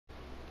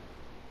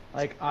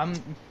Like,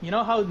 you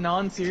know how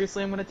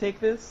non-seriously I'm gonna take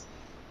this?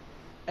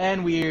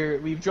 And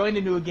we've joined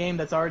into a game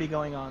that's already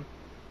going on.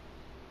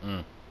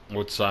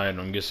 What side?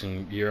 I'm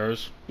guessing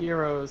Heroes?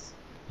 Heroes.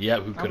 Yeah,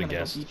 who could I'm have gonna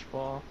guessed? go beach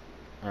ball.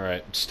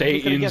 Alright, stay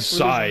Who coulda guessed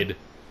losing? inside.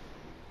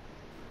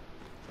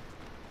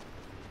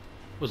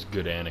 Was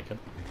good, Anakin.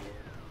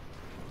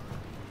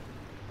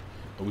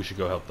 Oh, we should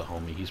go help the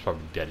homie. He's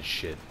probably dead as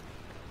shit.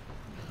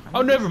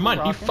 Oh, never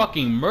mind. He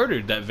fucking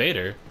murdered that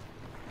Vader.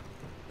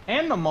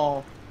 And the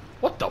Maul.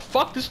 What the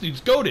fuck? This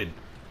dude's goated.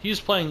 He's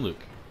playing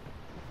Luke.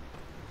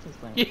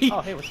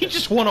 Oh, hey, what's He this?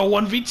 just won a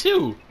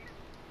 1v2.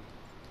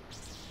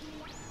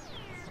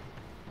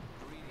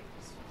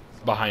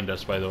 Behind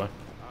us, by the way.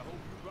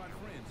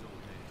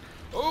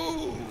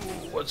 Oh,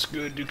 what's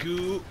good,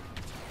 Dooku?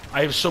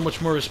 I have so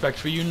much more respect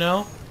for you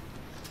now.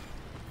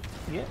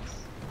 Yes.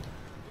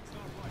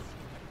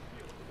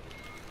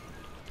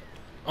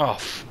 Oh,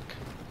 fuck.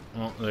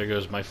 Well, there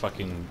goes my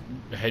fucking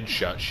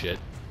headshot shit.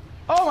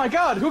 Oh my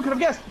god, who could have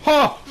guessed?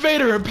 Huh!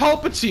 Vader and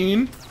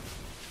Palpatine!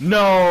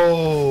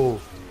 No!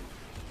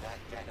 That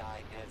Jedi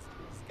is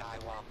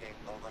skywalking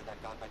over the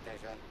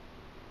competition.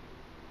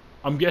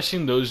 I'm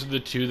guessing those are the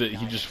two that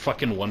he just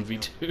fucking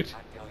 1v2'd. Until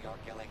your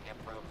killing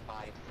improves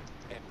by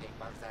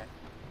 50%.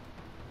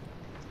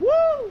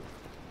 Woo!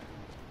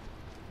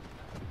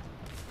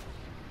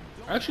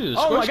 Actually, the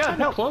Oh my score's God,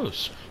 kinda help.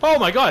 close. Oh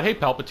my god, hey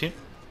Palpatine.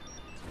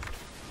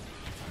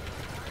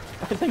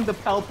 I think the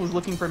Palp was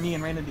looking for me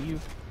and ran into you.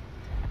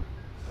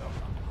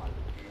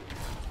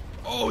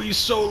 Oh, he's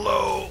so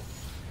low!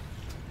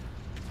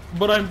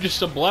 But I'm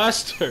just a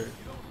blaster.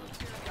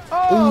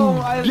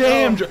 Oh,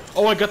 Damn!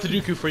 Oh, I got the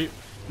Dooku for you.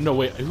 No,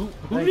 wait, who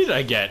Thanks. did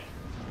I get?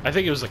 I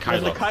think it was the Yeah,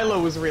 Kylo. the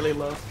Kylo was really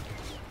low.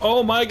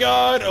 Oh my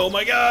god, oh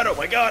my god, oh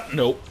my god!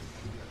 Nope.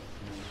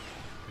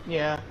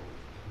 Yeah.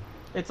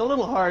 It's a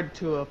little hard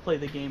to play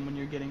the game when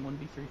you're getting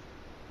 1v3.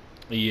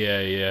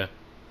 Yeah.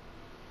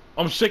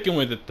 I'm sticking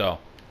with it though.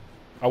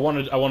 I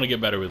want to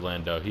get better with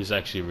Lando. He's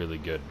actually really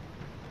good.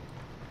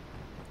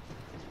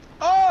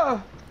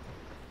 Oh!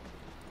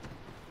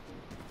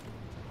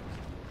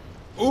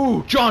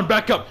 Ooh, John,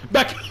 back up!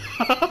 Back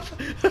up!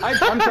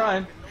 I'm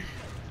trying.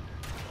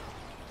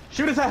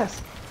 Shoot his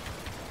ass!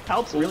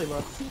 Palp's really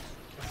low.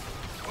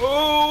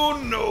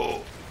 Oh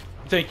no!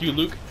 Thank you,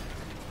 Luke.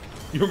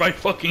 You're my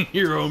fucking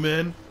hero,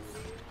 man.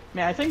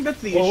 Man, I think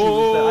that's the issue,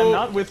 is that I'm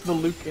not with the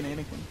Luke and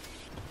Anakin.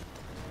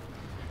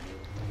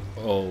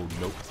 Oh,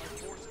 nope.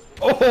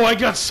 Oh, I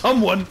got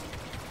someone!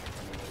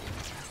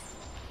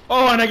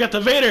 Oh, and I got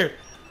the Vader!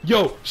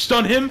 Yo,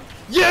 stun him!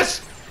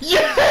 Yes!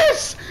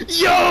 Yes!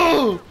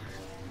 Yo!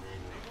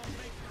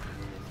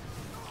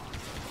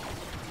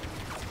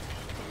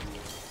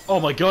 Oh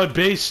my god,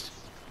 based!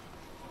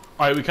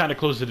 Alright, we kinda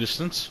closed the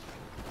distance.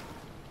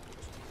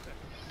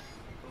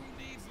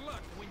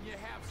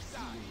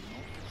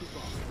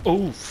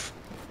 Oof.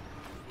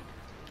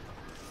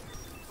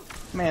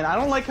 Man, I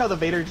don't like how the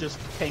Vader just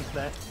tanked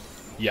that.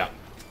 Yeah.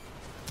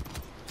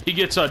 He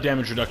gets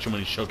damage reduction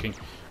when he's choking.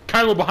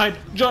 Kylo behind.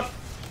 John.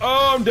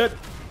 Oh, I'm dead.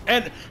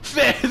 And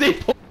they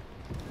pull.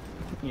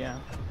 Yeah.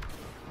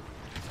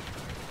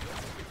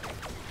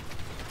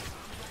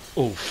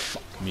 Oh,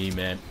 fuck me,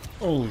 man.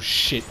 Oh,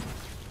 shit.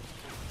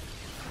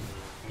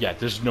 Yeah,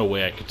 there's no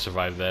way I could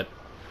survive that.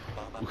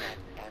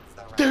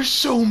 They're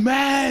so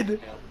mad!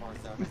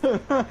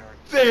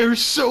 They're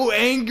so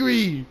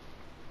angry!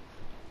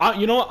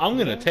 You know what? I'm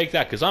gonna take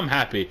that because I'm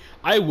happy.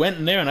 I went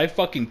in there and I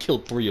fucking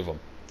killed 3 of them.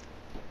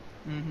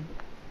 Mm-hmm.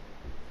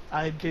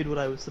 I did what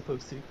I was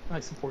supposed to. I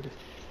supported.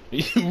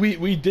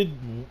 we did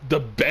the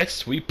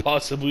best we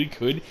possibly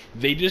could.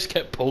 They just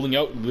kept pulling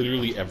out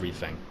literally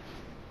everything.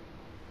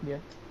 Yeah.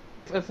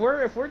 If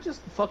we're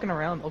just fucking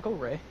around, I'll go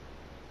Rey.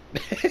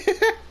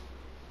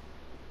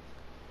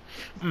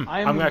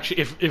 I'm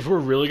actually, if we're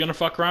really gonna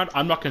fuck around,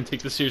 I'm not gonna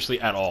take this seriously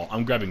at all.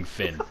 I'm grabbing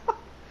Finn.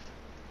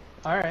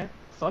 Alright.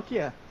 Fuck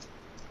yeah.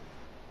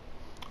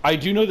 I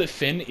do know that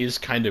Finn is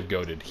kind of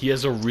goated. He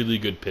has a really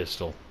good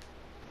pistol.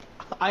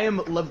 I am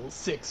level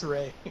 6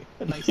 Rey.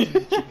 Nice to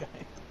meet you guys.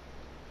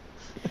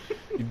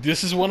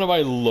 This is one of my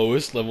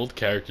lowest leveled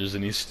characters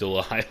and he's still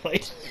a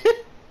highlight.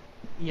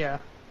 Yeah.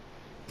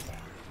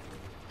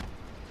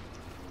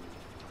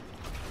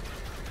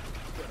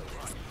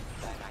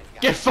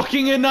 Get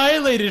fucking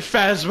annihilated,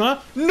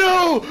 Phasma!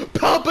 No!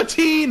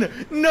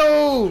 Palpatine!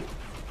 No!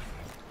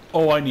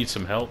 Oh, I need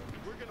some help.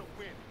 We're gonna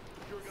win.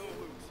 You're gonna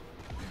lose.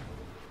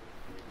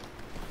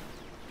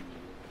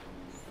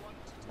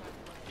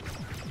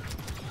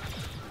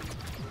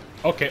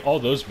 Okay, all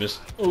those missed.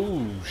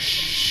 Oh,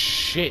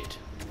 shit.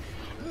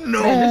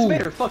 No! Man, this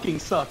Vader fucking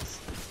sucks.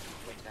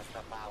 Witness the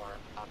power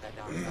of the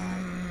dark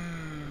side.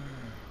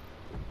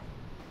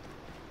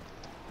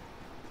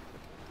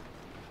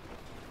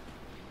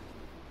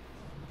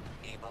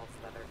 Evil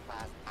slithered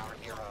past our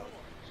heroes.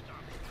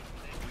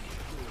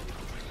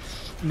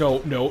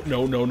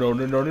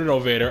 No,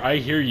 Vader. I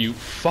hear you.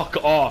 Fuck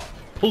off.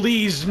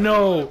 Please,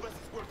 no.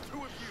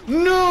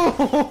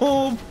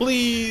 No,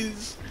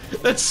 please.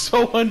 That's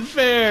so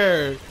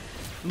unfair.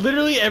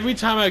 Literally every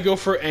time I go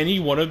for any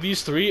one of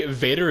these three,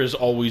 Vader is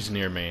always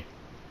near me.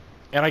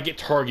 And I get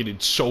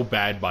targeted so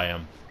bad by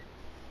him.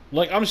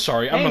 Like, I'm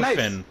sorry, I'm a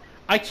Finn.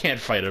 I can't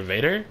fight a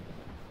Vader.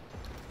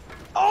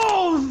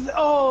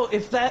 Oh,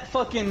 if that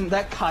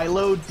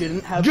Kylo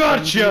didn't have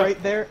Gotcha!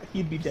 right there,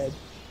 he'd be dead.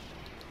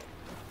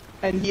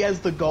 And he has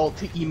the gall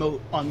to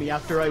emote on me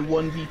after I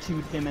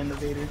 1v2'd him and the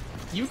Vader.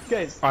 You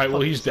guys... Alright,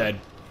 well, he's dead.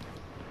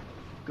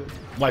 Good.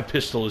 My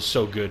pistol is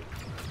so good.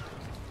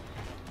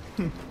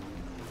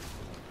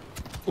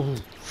 Ooh.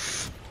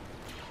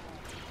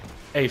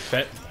 Hey,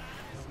 Fett.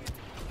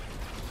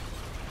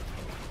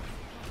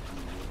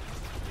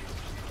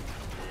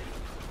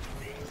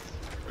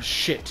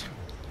 Shit.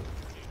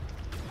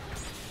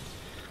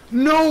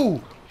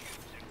 No!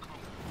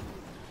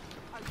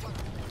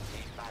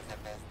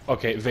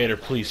 Okay, Vader,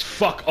 please.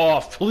 Fuck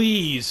off,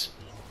 please!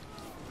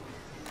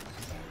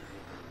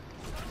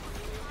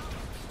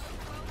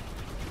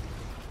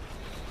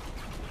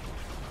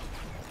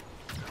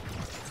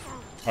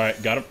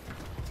 Alright, got him.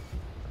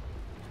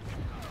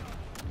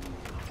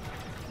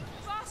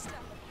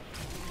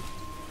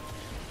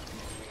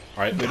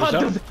 Alright, Vader's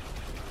out.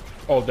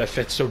 Oh, that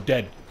Fett's so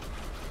dead.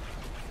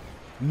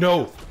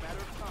 No!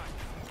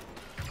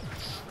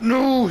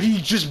 No, he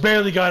just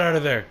barely got out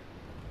of there.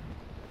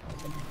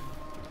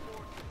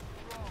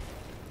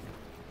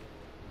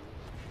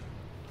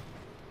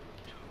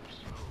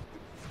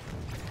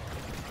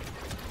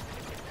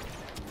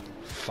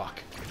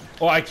 Fuck.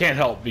 Oh, I can't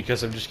help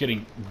because I'm just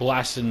getting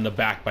blasted in the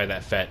back by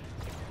that Fett.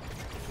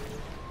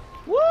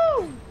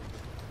 Woo!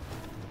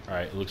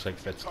 Alright, it looks like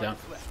Fett's down.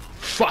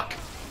 Fuck!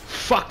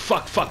 Fuck,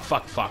 fuck, fuck,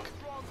 fuck, fuck.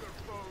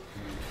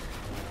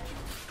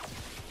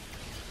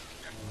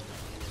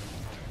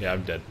 Yeah,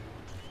 I'm dead.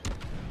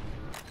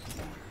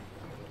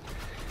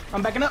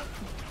 I'm backing up.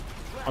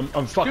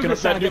 I'm fucking Dude, up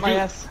that dude. my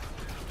ass.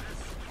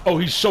 Oh,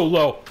 he's so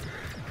low.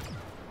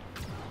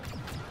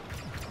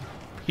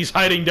 He's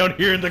hiding down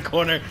here in the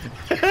corner.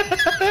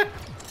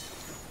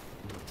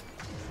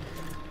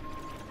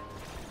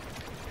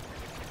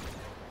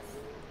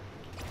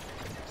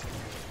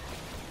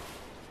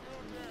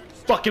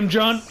 Fuck him,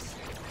 John.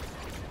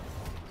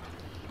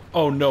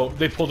 Oh no,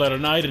 they pulled out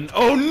an Iden.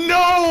 Oh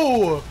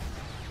no!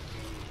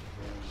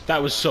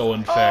 That was so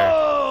unfair.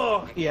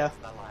 Oh! Yeah.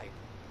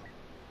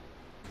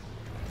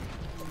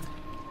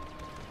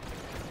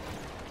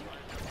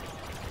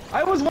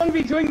 I was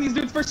 1v2ing these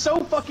dudes for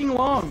so fucking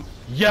long.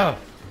 Yeah.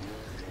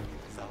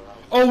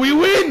 Oh, we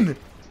win!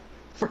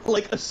 For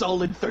like a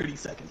solid 30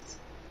 seconds.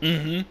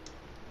 Mm-hmm.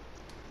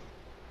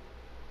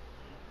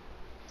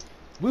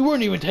 We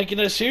weren't even taking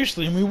that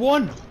seriously, and we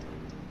won.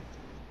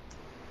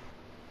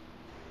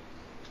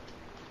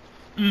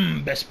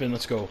 Best spin,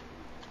 let's go.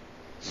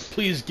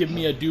 Please give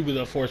me a dude with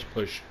a force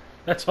push.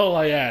 That's all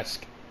I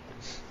ask.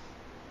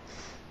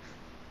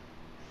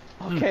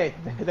 Okay,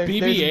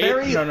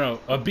 BB-8, no,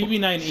 a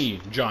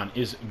BB-9E, John,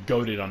 is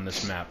goated on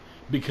this map.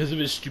 Because of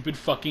his stupid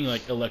fucking,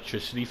 like,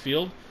 electricity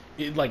field,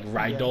 it, like,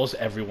 ragdolls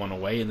everyone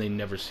away and they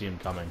never see him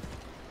coming.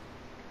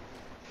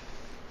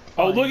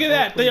 Oh, look at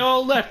that! They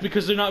all left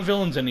because they're not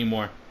villains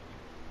anymore.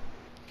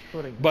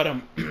 But,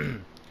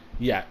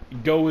 yeah,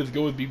 go with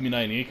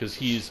BB-9E because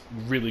he's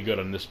really good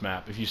on this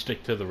map if you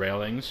stick to the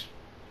railings.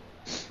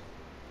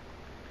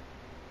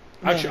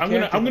 Actually,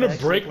 I'm gonna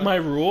break my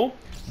rule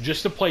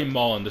just to play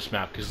Maul on this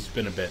map because it's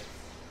been a bit.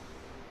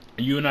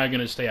 You and I are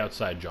gonna stay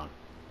outside, John.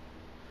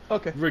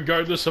 Okay.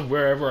 Regardless of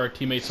wherever our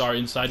teammates are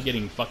inside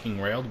getting fucking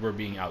railed, we're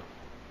being out.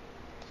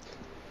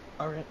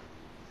 Alright.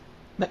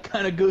 That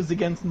kind of goes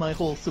against my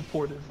whole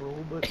supportive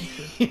role, but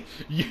sure.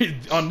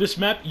 On this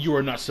map, you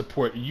are not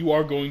support. You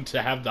are going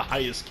to have the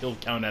highest kill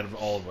count out of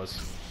all of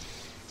us.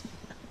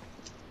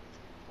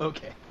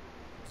 Okay.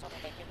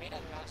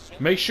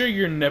 Make sure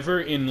you're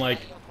never in, like,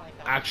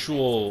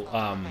 actual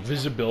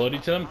visibility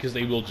to them, because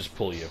they will just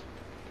pull you.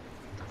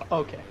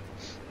 Okay.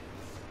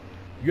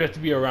 You have to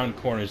be around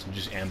corners and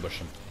just ambush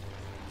them.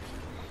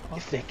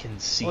 If they can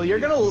see. Well, you're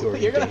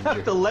gonna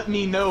have to let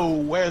me know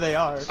where they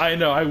are. I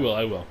know, I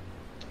will.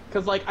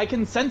 Cause like I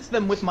can sense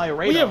them with my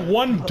radar. We have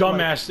one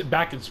dumbass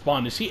back at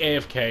spawn. Is he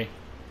AFK?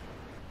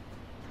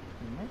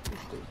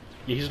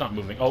 Yeah, he's not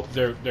moving. Oh,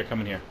 they're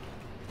coming here.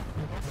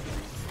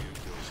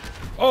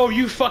 Oh,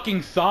 you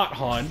fucking thought,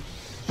 Han.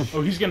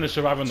 Oh, he's gonna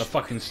survive on the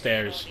fucking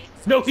stairs.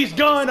 No, he's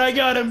gone! I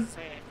got him!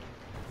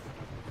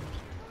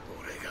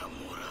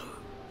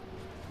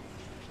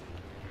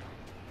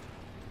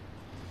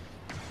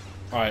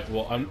 Alright,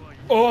 well,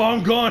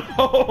 I'm gone!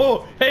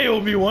 Oh, hey,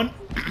 Obi-Wan!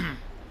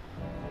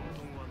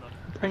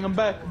 Bring him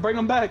back! Bring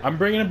him back! I'm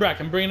bringing him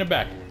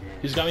back.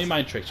 He's got me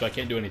mind tricked, so I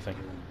can't do anything.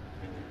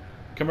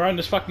 Come around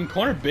this fucking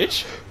corner,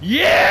 bitch!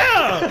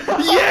 Yeah!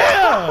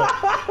 Yeah!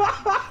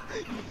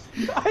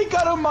 I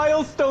got a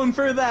milestone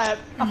for that!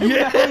 I'm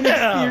Yeah!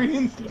 now an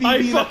experienced BB-9E.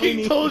 I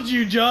fucking told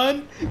you,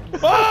 John!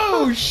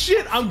 Oh,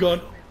 shit! I'm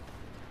gone.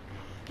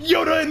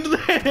 Yoda and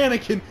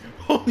Anakin!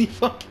 Holy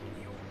fuck!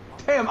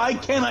 Damn, I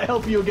cannot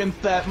help you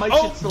against that. My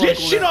Oh, shit's still get like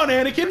shit lit. on,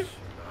 Anakin!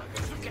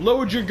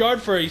 Lowered your guard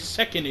for a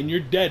second and you're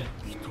dead.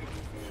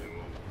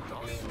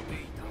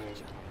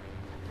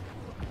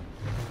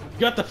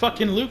 got the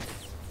fucking Luke?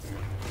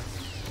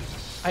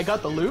 I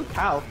got the Luke?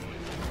 How?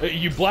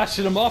 You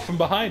blasted him off from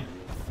behind.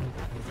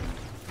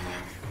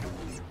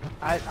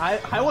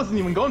 I wasn't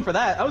even going for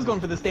that. I was going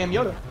for this damn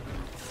Yoda.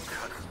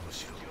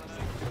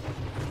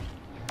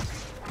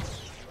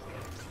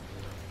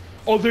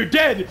 Oh, they're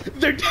dead!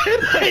 They're dead!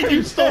 And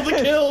you stole the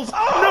kills!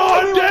 Oh,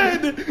 no, I'm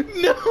dead!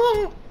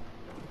 No!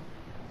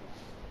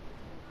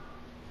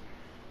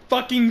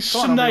 Fucking on,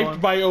 sniped Obi-Wan.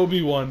 by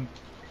Obi-Wan.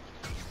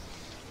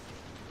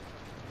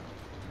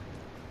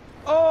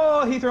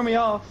 Oh, he threw me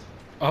off.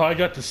 Oh, I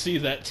got to see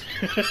that.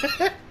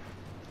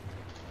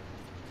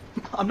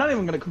 I'm not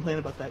even gonna complain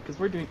about that because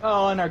we're doing.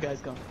 Oh, and our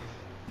guy's gone.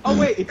 Oh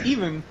wait, it's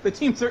even. The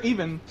teams are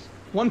even.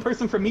 One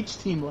person from each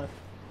team left.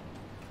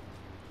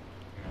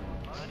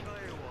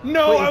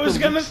 No, Wait, I is was the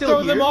gonna Luke still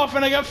throw them here? off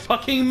and I got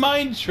fucking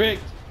mind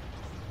tricked.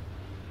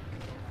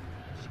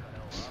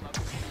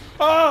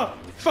 Oh,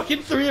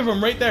 fucking 3 of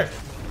them right there.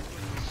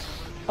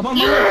 I'm on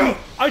my Yeah! way.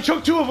 I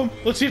choked 2 of them.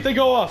 Let's see if they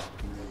go off.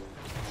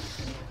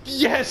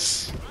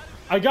 Yes!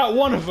 I got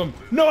 1 of them.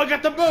 No, I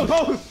got them both.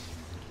 Both.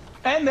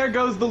 And there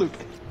goes the Luke.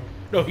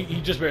 No, he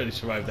just barely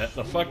survived that.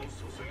 The fuck?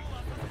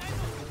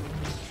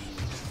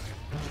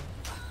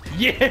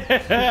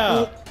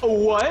 Yeah!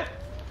 What?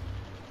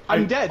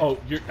 I'm dead. Oh,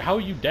 how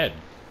are you dead?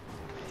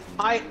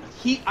 I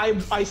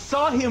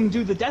saw him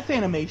do the death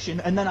animation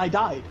and then I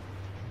died.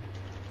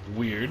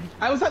 Weird.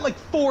 I was at like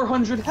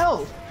 400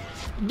 health.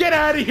 Get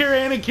out of here,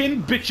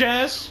 Anakin, bitch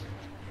ass!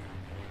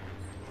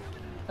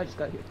 I just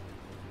got here.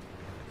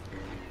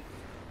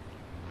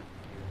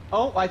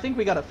 Oh, I think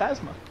we got a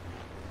Phasma.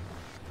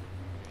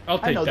 I'll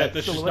I take know that. that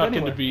That's just silhouette not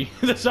going to anywhere.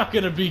 be. That's not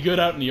going to be good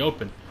out in the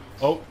open.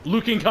 Oh,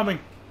 Luke incoming,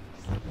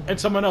 and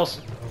someone else.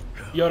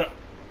 Yoda.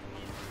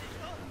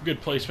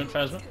 Good placement,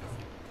 Phasma.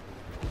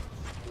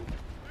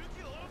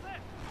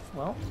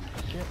 Well,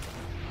 shit.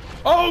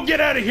 Oh, get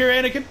out of here,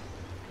 Anakin!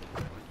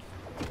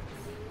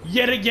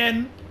 Yet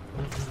again.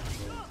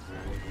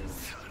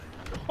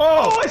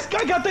 Oh, Oh!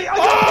 I got the. I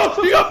got both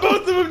Oh! of You got them.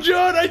 both of them,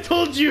 John. I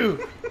told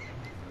you.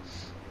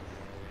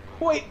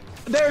 Wait,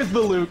 there's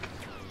the Luke.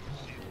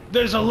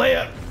 There's a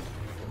Leia.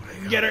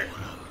 Get her.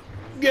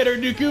 Get her,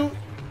 Dooku.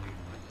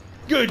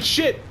 Good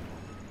shit.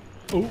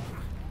 Oh.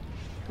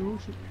 Oh,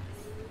 shit.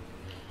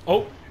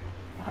 Oh.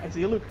 I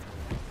see a Luke.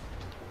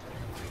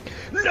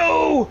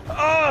 No!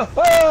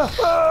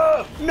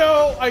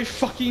 No! I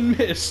fucking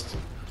missed.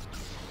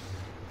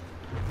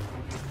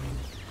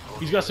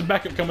 He's got some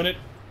backup coming in.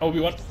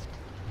 Obi-Wan.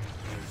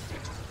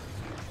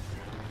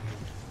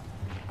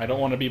 I don't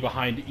want to be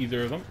behind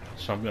either of them,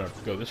 so I'm gonna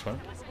go this way.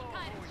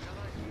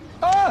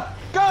 Ah!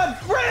 God!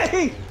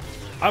 Ray!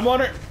 I'm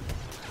on her.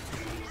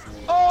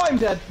 Oh, I'm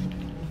dead.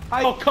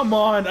 Oh, come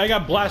on. I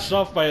got blasted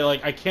off by,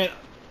 like, I can't...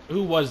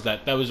 Who was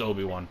that? That was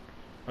Obi-Wan.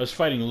 I was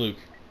fighting Luke.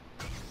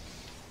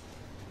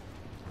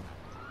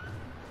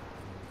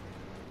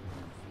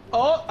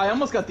 Oh, I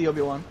almost got the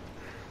Obi-Wan.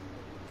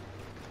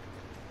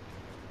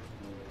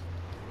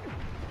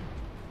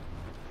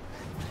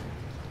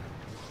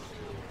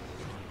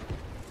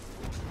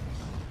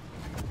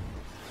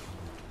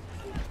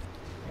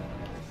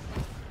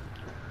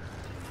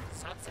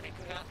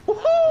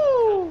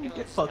 Woohoo!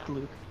 Get fucked,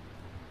 Luke.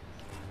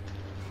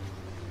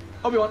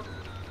 Obi-Wan.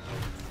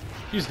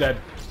 He's dead.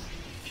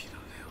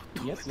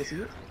 Yes, yes, he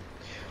is.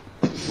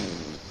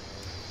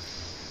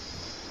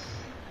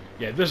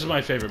 Yeah, this is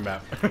my favorite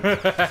map.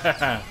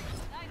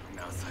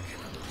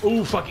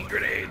 Ooh, fucking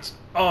grenades.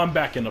 Oh, I'm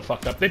backing the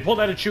fuck up. They pulled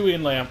out a Chewie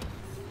and Lamb.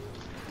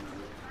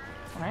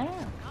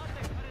 Wow.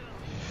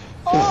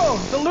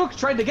 Oh, the Luke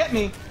tried to get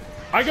me.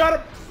 I got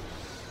him.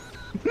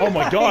 Oh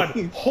my god.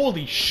 Nice.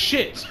 Holy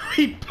shit.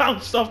 He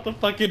bounced off the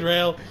fucking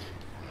rail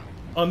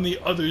on the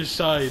other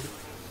side.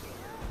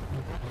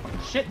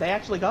 Shit, they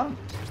actually got him.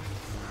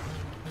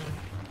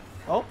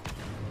 Oh.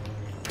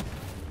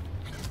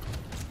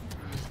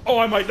 Oh,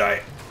 I might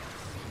die.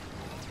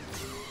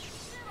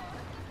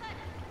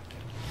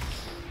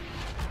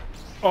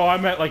 Oh,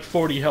 I'm at like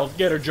 40 health.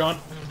 Get her, John.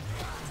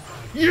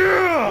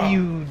 Yeah!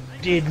 You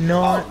did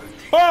not.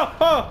 Oh,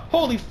 oh,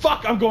 holy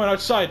fuck, I'm going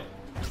outside.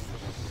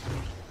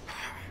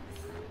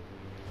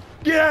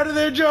 Get out of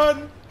there,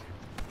 John.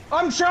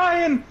 I'm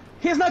trying.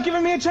 He's not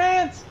giving me a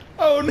chance.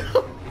 Oh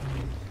no.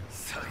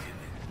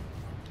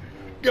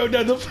 Go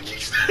down the fucking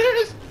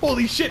stairs.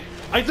 Holy shit.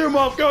 I threw him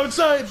off. Go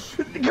inside.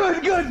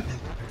 Good, good.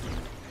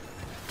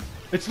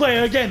 It's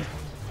Leia again.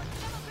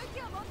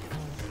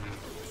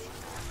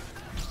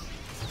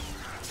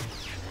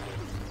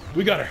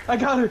 We got her. I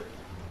got her.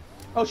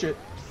 Oh shit.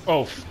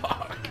 Oh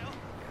fuck.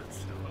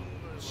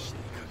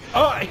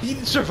 Oh, he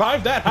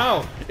survived that?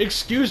 How?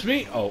 Excuse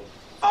me? Oh.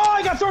 Oh,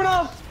 I got thrown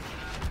off.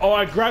 Oh,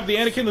 I grabbed the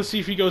Anakin. Let's see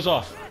if he goes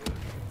off.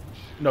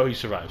 No, he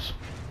survives.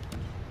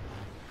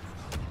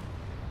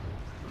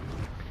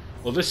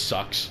 Well, this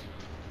sucks.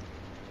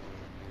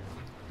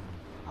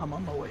 I'm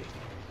on my way.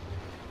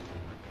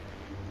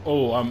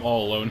 Oh, I'm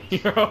all alone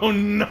here. Oh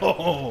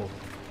no.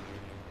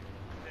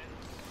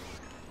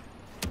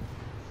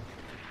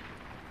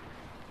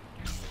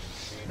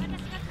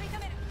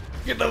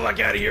 Get the fuck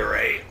out of here,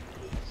 Ray.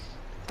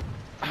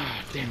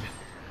 Ah, damn it.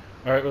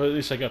 Alright, well at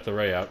least I got the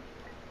ray out.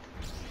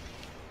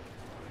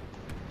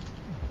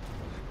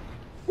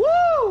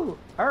 Woo!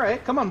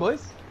 Alright, come on,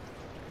 boys.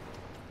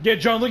 Yeah,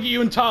 John, look at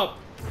you in top.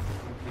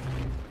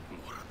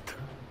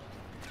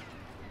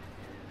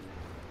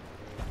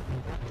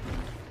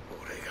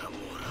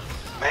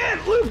 Man,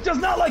 Luke does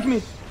not like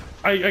me!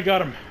 I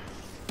got him.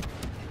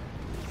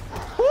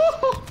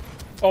 Woo!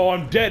 Oh,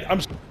 I'm dead. I'm...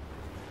 Shit.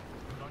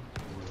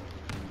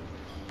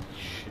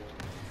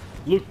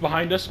 Luke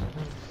behind us.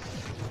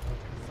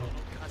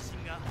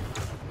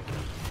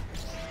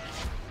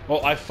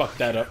 Oh, I fucked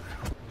that up.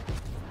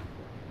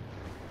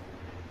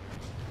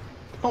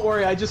 Don't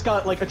worry, I just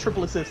got like a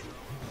triple assist.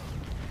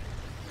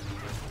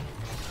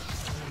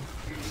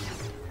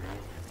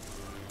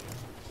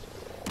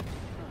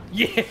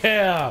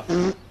 Yeah!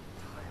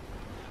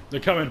 They're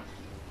coming.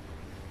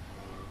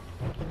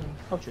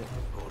 Oh shit.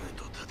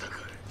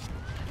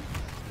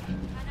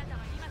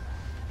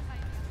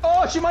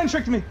 Oh, she mind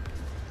tricked me!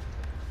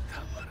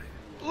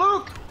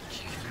 Luke!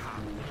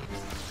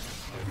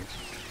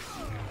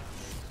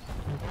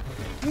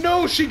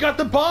 No, she got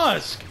the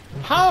boss!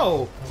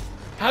 How?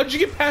 How'd you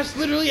get past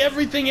literally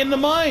everything in the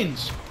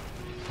mines?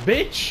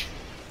 Bitch!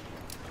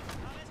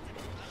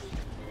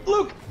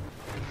 Luke!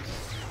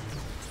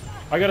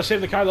 I gotta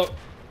save the Kylo.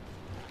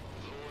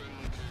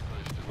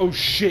 Oh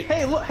shit. Hey,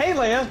 hey,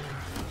 Leia!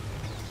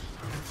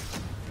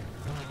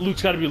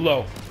 Luke's gotta be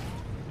low.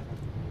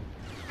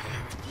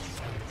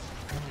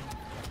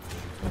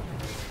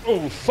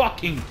 Oh,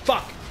 fucking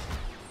fuck!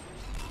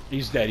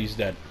 He's dead, he's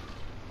dead.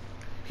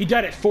 He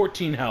died at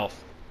 14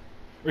 health.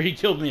 Or he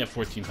killed me at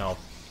 14 health.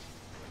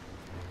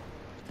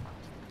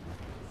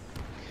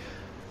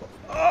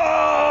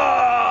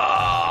 Oh!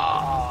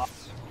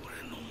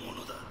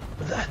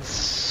 That's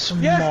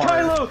smart. Yes,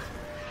 Kylo!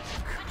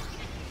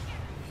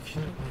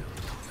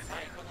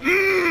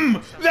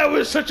 That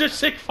was such a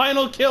sick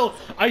final kill!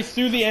 I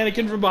threw the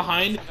Anakin from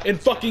behind and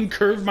fucking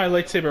curved my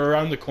lightsaber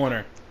around the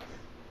corner.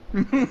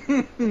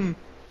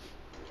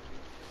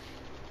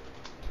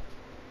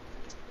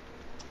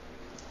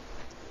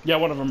 Yeah,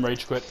 one of them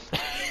rage quit.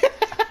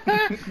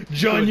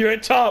 John, you're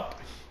at top!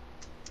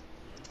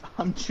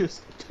 I'm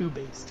just too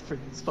based for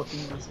these fucking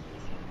reasons.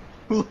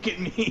 Look at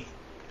me.